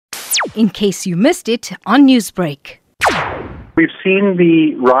in case you missed it on Newsbreak. We've seen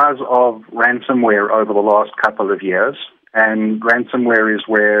the rise of ransomware over the last couple of years, and ransomware is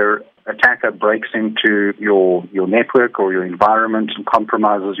where attacker breaks into your network or your environment and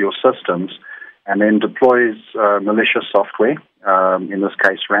compromises your systems, and then deploys malicious software, in this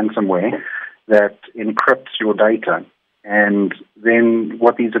case ransomware, that encrypts your data. And then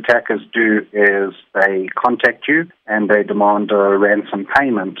what these attackers do is they contact you and they demand a ransom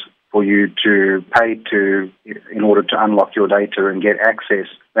payment for you to pay in order to unlock your data and get access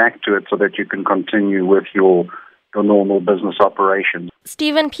back to it so that you can continue with your normal business operations.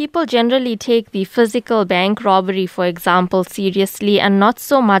 Stephen, people generally take the physical bank robbery, for example, seriously and not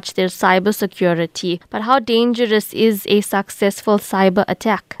so much their cybersecurity. But how dangerous is a successful cyber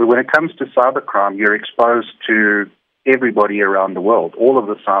attack? When it comes to cybercrime, you're exposed to everybody around the world, all of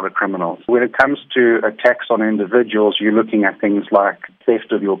the cyber criminals. When it comes to attacks on individuals, you're looking at things like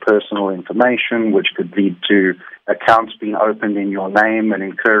theft of your personal information, which could lead to accounts being opened in your name and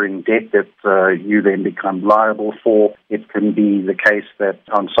incurring debt that you then become liable for. It can be the case that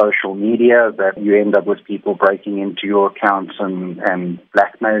on social media that you end up with people breaking into your accounts and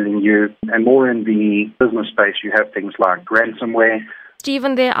blackmailing you. And more in the business space, you have things like ransomware.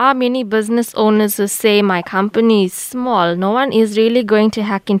 Stephen, there are many business owners who say my company is small. No one is really going to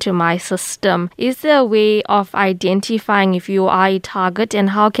hack into my system. Is there a way of identifying if you are a target,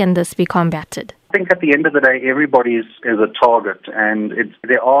 and how can this be combated? I think at the end of the day, everybody is a target, and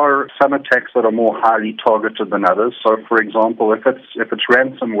there are some attacks that are more highly targeted than others. So, for example, if it's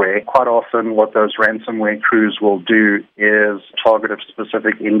ransomware, quite often what those ransomware crews will do is target a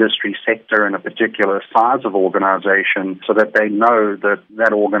specific industry sector and a particular size of organization so that they know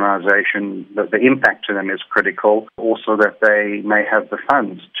that organization, that the impact to them is critical, also that they may have the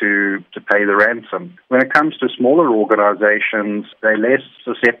funds to pay the ransom. When it comes to smaller organizations, they're less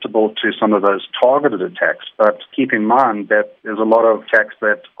susceptible to some of those targeted attacks, but keep in mind that there's a lot of attacks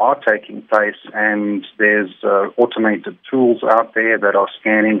that are taking place, and there's automated tools out there that are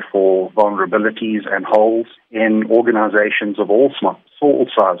scanning for vulnerabilities and holes in organizations of all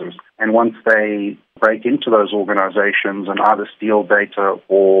sizes. And once they break into those organizations and either steal data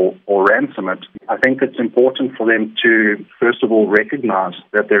or ransom it, I think it's important for them to, first of all, recognize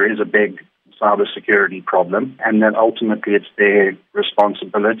that there is a big cybersecurity problem, and that ultimately it's their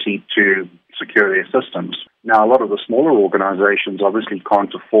responsibility to secure their systems. Now, a lot of the smaller organizations obviously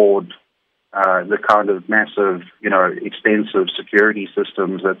can't afford the kind of massive, expensive security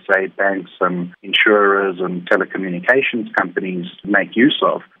systems that, say, banks and insurers and telecommunications companies make use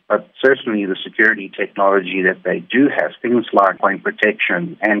of. But certainly the security technology that they do have, things like point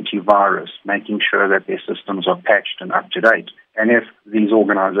protection, antivirus, making sure that their systems are patched and up to date. And if these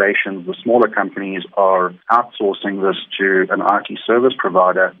organizations, the smaller companies, are outsourcing this to an IT service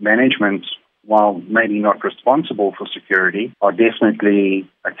provider, management, while maybe not responsible for security, are definitely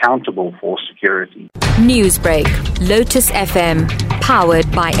accountable for security. Newsbreak, Lotus FM, powered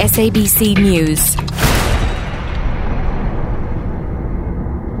by SABC News.